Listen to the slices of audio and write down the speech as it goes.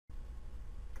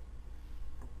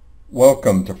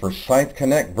Welcome to Forsyth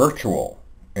Connect Virtual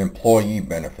Employee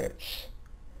Benefits.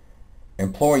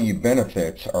 Employee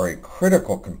benefits are a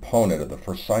critical component of the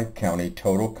Forsyth County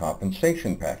Total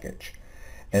Compensation Package,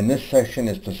 and this session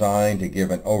is designed to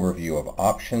give an overview of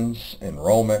options,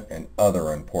 enrollment, and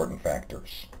other important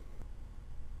factors.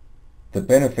 The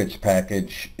benefits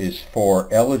package is for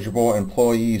eligible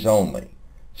employees only.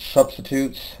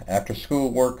 Substitutes, after-school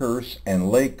workers,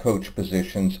 and lay coach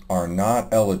positions are not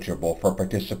eligible for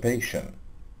participation.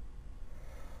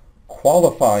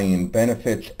 Qualifying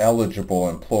benefits eligible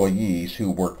employees who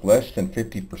work less than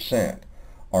 50%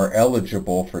 are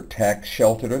eligible for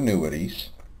tax-sheltered annuities,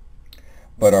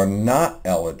 but are not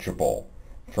eligible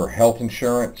for health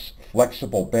insurance,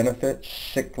 flexible benefits,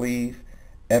 sick leave,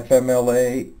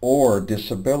 FMLA, or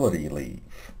disability leave.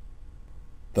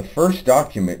 The first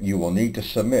document you will need to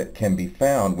submit can be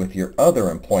found with your other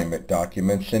employment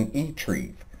documents in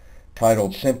eTrieve,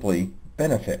 titled simply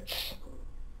Benefits.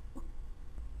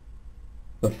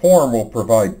 The form will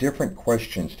provide different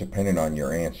questions depending on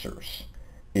your answers.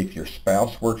 If your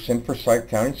spouse works in Forsyth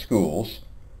County Schools,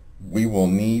 we will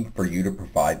need for you to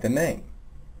provide the name.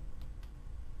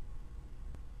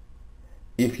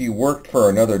 If you worked for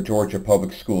another Georgia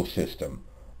public school system,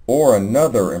 or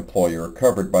another employer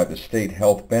covered by the state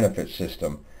health benefit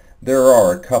system, there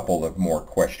are a couple of more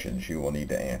questions you will need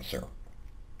to answer.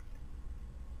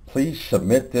 Please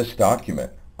submit this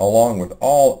document along with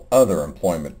all other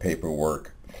employment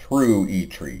paperwork through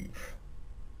eTrieve.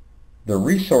 The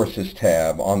Resources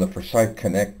tab on the Forsyth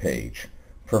Connect page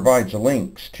provides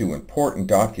links to important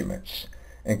documents,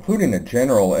 including a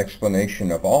general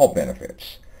explanation of all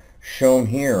benefits, shown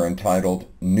here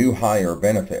entitled New Hire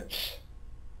Benefits.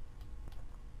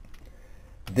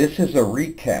 This is a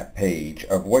recap page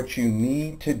of what you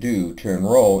need to do to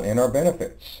enroll in our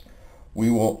benefits. We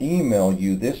will email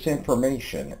you this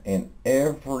information and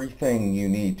everything you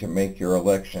need to make your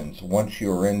elections once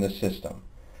you are in the system.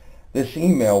 This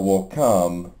email will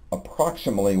come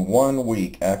approximately 1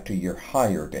 week after your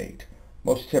hire date,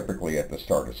 most typically at the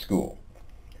start of school.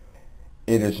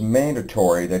 It is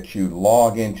mandatory that you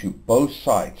log into both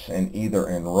sites and either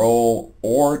enroll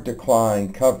or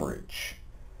decline coverage.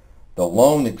 The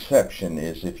lone exception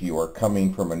is if you are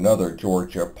coming from another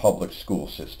Georgia public school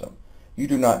system. You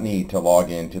do not need to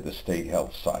log into the state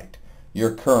health site.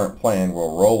 Your current plan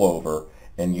will roll over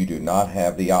and you do not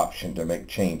have the option to make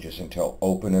changes until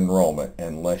open enrollment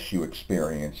unless you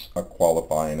experience a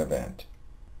qualifying event.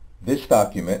 This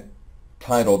document,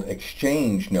 titled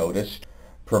Exchange Notice,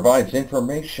 provides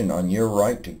information on your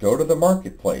right to go to the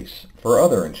marketplace for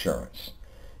other insurance.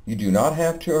 You do not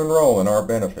have to enroll in our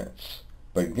benefits.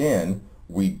 But again,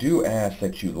 we do ask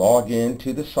that you log in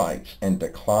to the sites and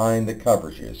decline the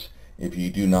coverages if you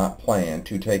do not plan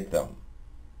to take them.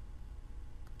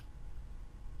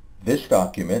 This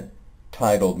document,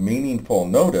 titled Meaningful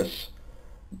Notice,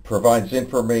 provides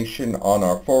information on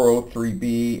our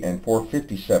 403B and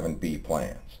 457B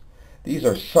plans. These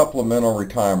are supplemental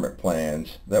retirement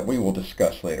plans that we will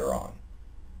discuss later on.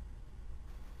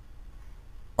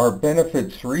 Our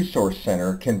Benefits Resource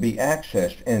Center can be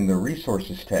accessed in the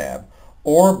Resources tab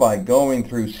or by going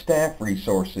through Staff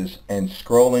Resources and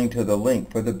scrolling to the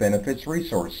link for the Benefits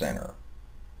Resource Center.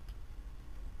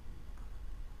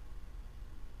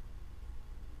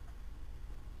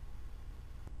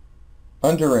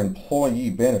 Under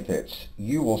Employee Benefits,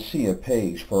 you will see a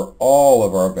page for all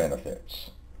of our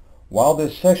benefits. While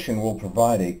this session will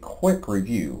provide a quick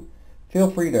review, feel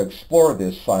free to explore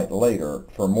this site later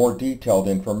for more detailed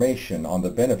information on the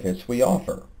benefits we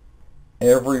offer.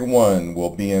 Everyone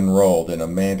will be enrolled in a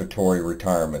mandatory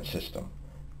retirement system,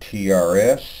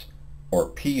 TRS or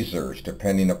PSERS,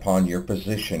 depending upon your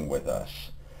position with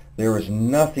us. There is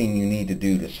nothing you need to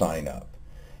do to sign up.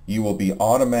 You will be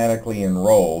automatically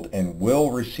enrolled and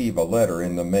will receive a letter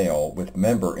in the mail with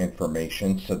member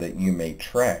information so that you may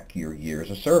track your years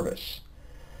of service.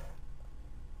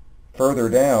 Further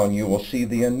down, you will see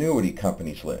the annuity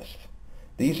companies list.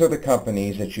 These are the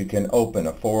companies that you can open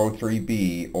a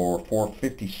 403B or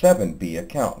 457B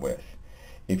account with.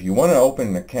 If you want to open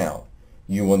an account,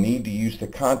 you will need to use the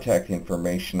contact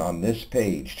information on this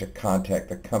page to contact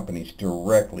the companies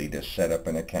directly to set up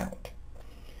an account.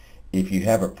 If you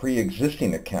have a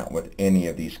pre-existing account with any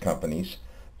of these companies,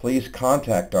 please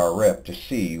contact our rep to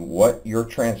see what your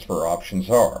transfer options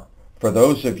are. For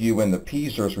those of you in the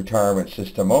PSERS retirement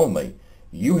system only,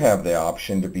 you have the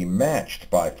option to be matched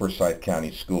by Forsyth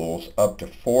County Schools up to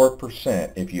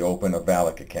 4% if you open a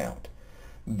VALIC account.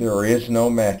 There is no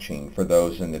matching for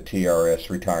those in the TRS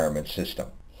retirement system.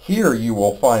 Here you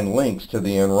will find links to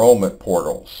the enrollment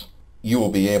portals. You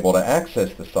will be able to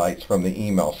access the sites from the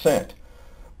email sent.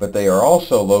 but they are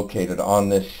also located on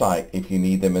this site if you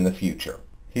need them in the future.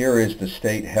 Here is the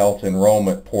State Health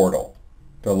Enrollment Portal.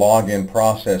 The login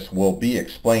process will be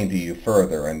explained to you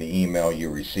further in the email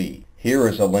you receive. Here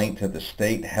is a link to the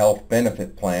State Health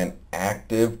Benefit Plan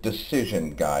Active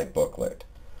Decision Guide booklet.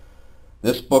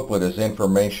 This booklet is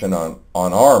information on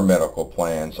our medical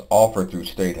plans offered through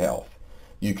State Health.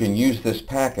 You can use this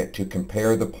packet to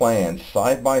compare the plans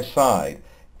side by side,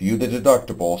 view the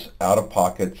deductibles,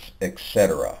 out-of-pockets,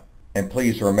 etc. And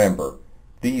please remember,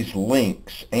 these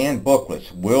links and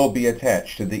booklets will be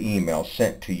attached to the email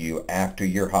sent to you after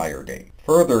your hire date.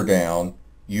 Further down,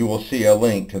 you will see a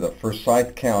link to the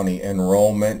Forsyth County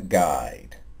Enrollment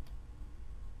Guide.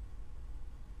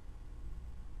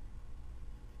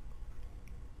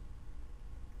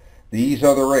 These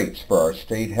are the rates for our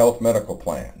state health medical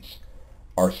plans.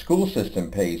 Our school system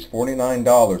pays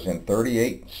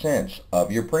 $49.38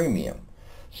 of your premium,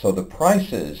 so the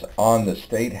prices on the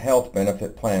State Health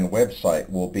Benefit Plan website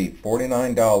will be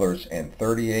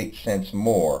 $49.38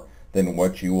 more than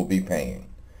what you will be paying.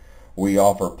 We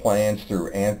offer plans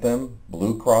through Anthem,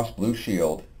 Blue Cross Blue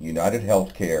Shield, United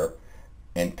Healthcare,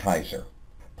 and Kaiser.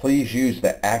 Please use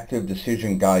the Active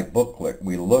Decision Guide booklet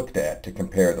we looked at to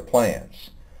compare the plans.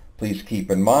 Please keep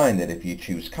in mind that if you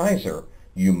choose Kaiser,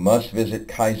 you must visit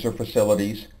Kaiser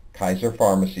facilities, Kaiser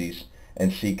pharmacies,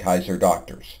 and see Kaiser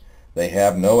doctors. They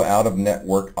have no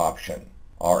out-of-network option.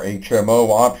 Our HMO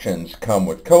options come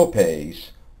with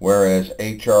copays, whereas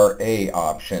HRA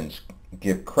options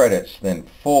give credits then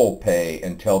full pay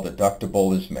until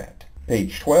deductible is met.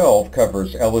 Page 12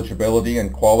 covers eligibility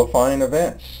and qualifying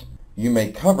events. You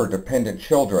may cover dependent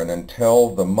children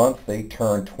until the month they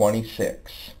turn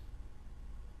 26.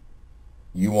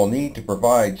 You will need to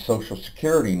provide Social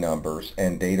Security numbers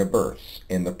and date of births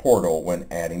in the portal when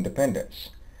adding dependents.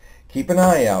 Keep an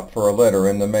eye out for a letter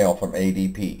in the mail from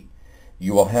ADP.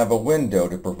 You will have a window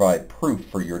to provide proof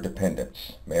for your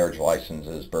dependents, marriage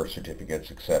licenses, birth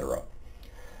certificates, etc.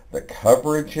 The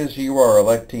coverages you are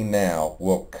electing now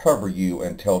will cover you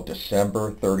until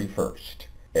December 31st.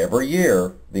 Every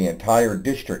year, the entire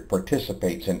district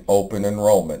participates in open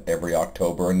enrollment every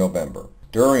October and November.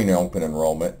 During open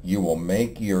enrollment, you will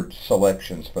make your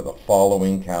selections for the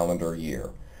following calendar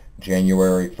year,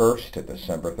 January 1st to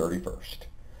December 31st.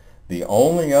 The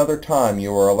only other time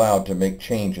you are allowed to make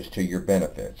changes to your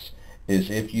benefits is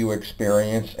if you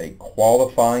experience a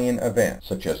qualifying event,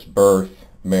 such as birth,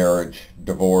 marriage,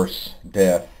 divorce,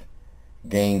 death,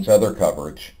 gains other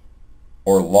coverage,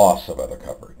 or loss of other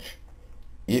coverage.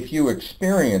 If you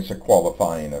experience a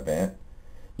qualifying event,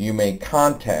 you may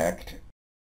contact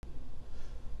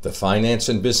the Finance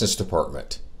and Business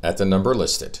Department at the number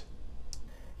listed.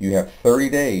 You have 30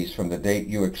 days from the date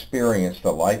you experience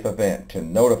the life event to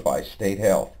notify State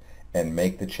Health and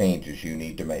make the changes you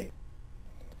need to make.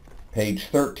 Page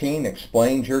 13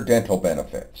 explains your dental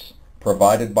benefits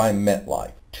provided by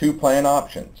MetLife. 2 plan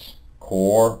options,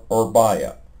 Core or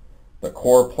Buy-Up. The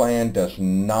Core plan does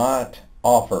not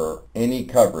offer any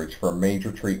coverage for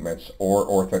major treatments or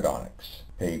orthodontics.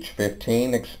 Page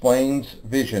 15 explains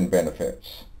vision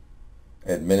benefits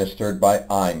administered by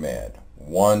IMED.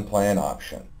 1 plan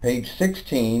option. Page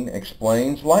 16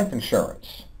 explains life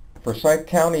insurance. Forsyth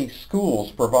County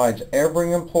Schools provides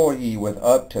every employee with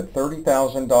up to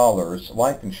 $30,000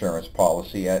 life insurance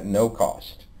policy at no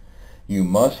cost. You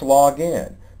must log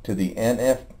in to the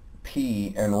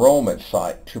NFP enrollment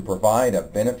site to provide a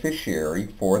beneficiary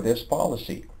for this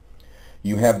policy.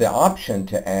 You have the option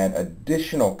to add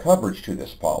additional coverage to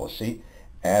this policy,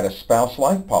 add a spouse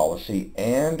life policy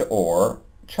and or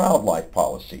child life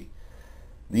policy.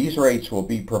 These rates will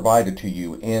be provided to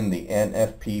you in the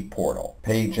NFP portal.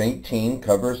 Page 18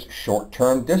 covers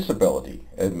short-term disability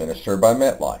administered by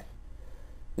MetLife.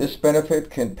 This benefit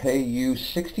can pay you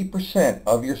 60%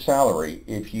 of your salary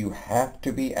if you have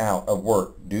to be out of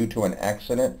work due to an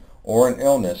accident or an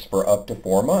illness for up to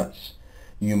 4 months.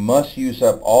 You must use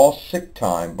up all sick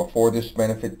time before this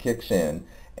benefit kicks in,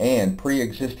 and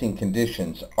pre-existing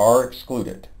conditions are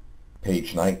excluded.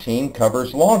 Page 19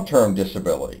 covers long-term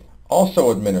disability,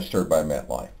 also administered by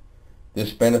MetLife.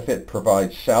 This benefit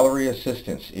provides salary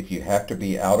assistance if you have to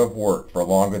be out of work for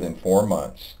longer than 4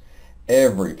 months.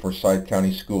 Every Forsyth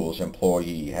County Schools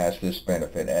employee has this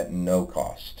benefit at no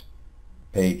cost.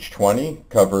 Page 20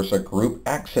 covers a group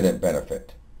accident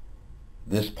benefit.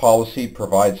 This policy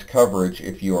provides coverage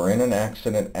if you are in an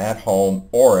accident at home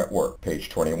or at work. Page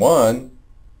 21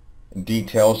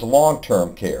 details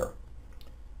long-term care.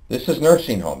 This is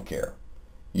nursing home care.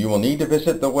 You will need to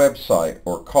visit the website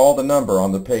or call the number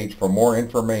on the page for more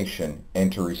information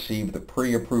and to receive the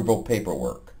pre-approval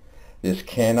paperwork. This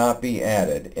cannot be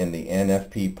added in the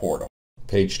NFP portal.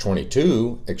 Page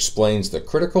 22 explains the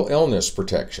critical illness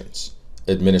protections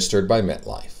administered by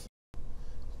MetLife.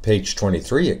 Page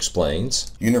 23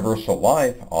 explains Universal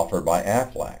Life offered by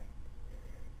Aflac.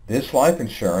 This life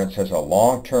insurance has a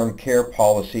long-term care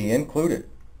policy included.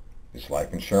 This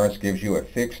life insurance gives you a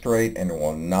fixed rate and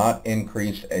will not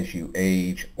increase as you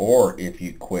age or if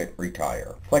you quit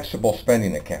retire. Flexible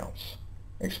spending accounts,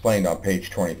 explained on page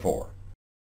 24.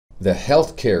 the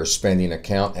healthcare spending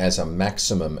account has a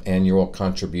maximum annual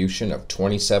contribution of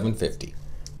 $27.50.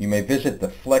 You may visit the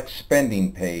Flex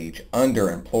Spending page under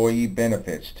Employee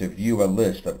Benefits to view a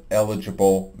list of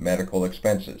eligible medical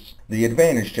expenses. The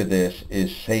advantage to this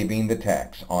is saving the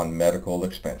tax on medical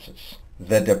expenses.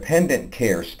 The Dependent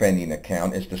Care Spending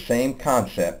account is the same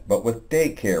concept but with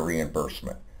daycare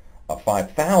reimbursement. A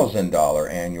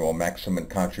 $5,000 annual maximum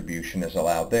contribution is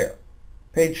allowed there.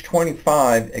 Page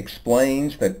 25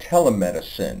 explains the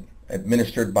telemedicine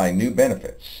administered by New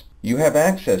Benefits. You have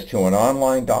access to an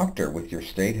online doctor with your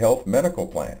state health medical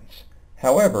plans.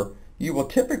 However, you will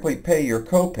typically pay your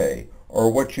copay or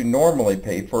what you normally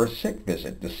pay for a sick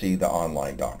visit to see the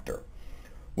online doctor.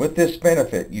 With this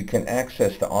benefit, you can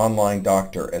access the online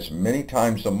doctor as many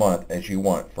times a month as you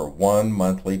want for one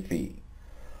monthly fee.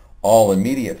 All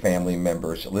immediate family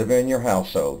members living in your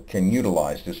household can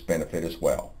utilize this benefit as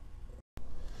well.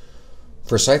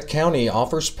 Forsyth County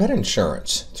offers pet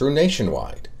insurance through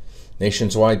Nationwide.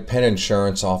 Nationwide Pet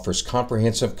Insurance offers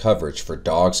comprehensive coverage for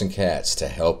dogs and cats to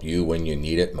help you when you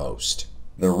need it most.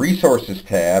 The Resources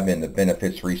tab in the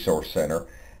Benefits Resource Center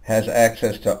has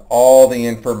access to all the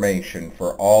information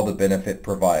for all the benefit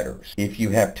providers. If you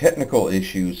have technical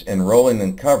issues enrolling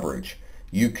in coverage,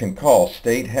 you can call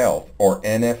State Health or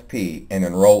NFP and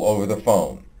enroll over the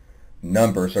phone.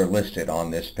 Numbers are listed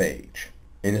on this page.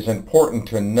 It is important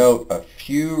to note a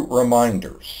few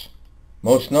reminders.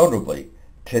 Most notably,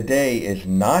 today is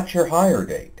not your hire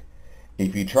date.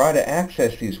 If you try to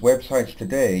access these websites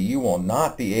today, you will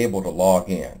not be able to log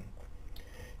in.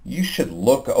 You should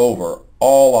look over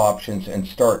all options and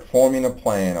start forming a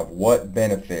plan of what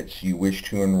benefits you wish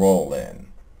to enroll in.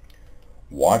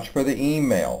 Watch for the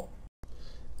email.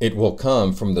 It will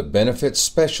come from the benefits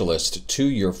specialist to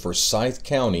your Forsyth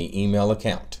County email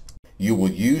account. You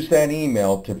will use that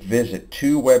email to visit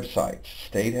two websites,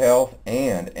 State Health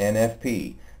and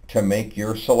NFP, to make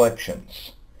your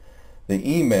selections. The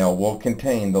email will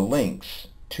contain the links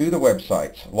to the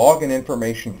websites, login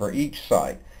information for each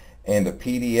site, and the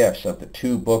PDFs of the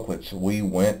two booklets we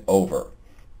went over.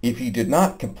 If you did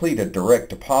not complete a direct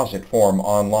deposit form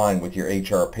online with your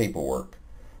HR paperwork,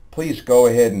 please go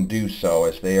ahead and do so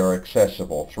as they are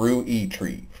accessible through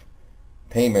eTrieve.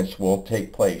 Payments will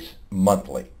take place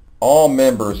monthly. All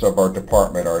members of our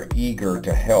department are eager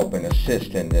to help and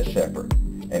assist in this effort,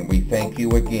 and we thank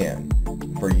you again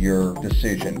for your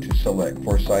decision to select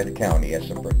Forsyth County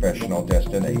as a professional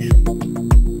destination.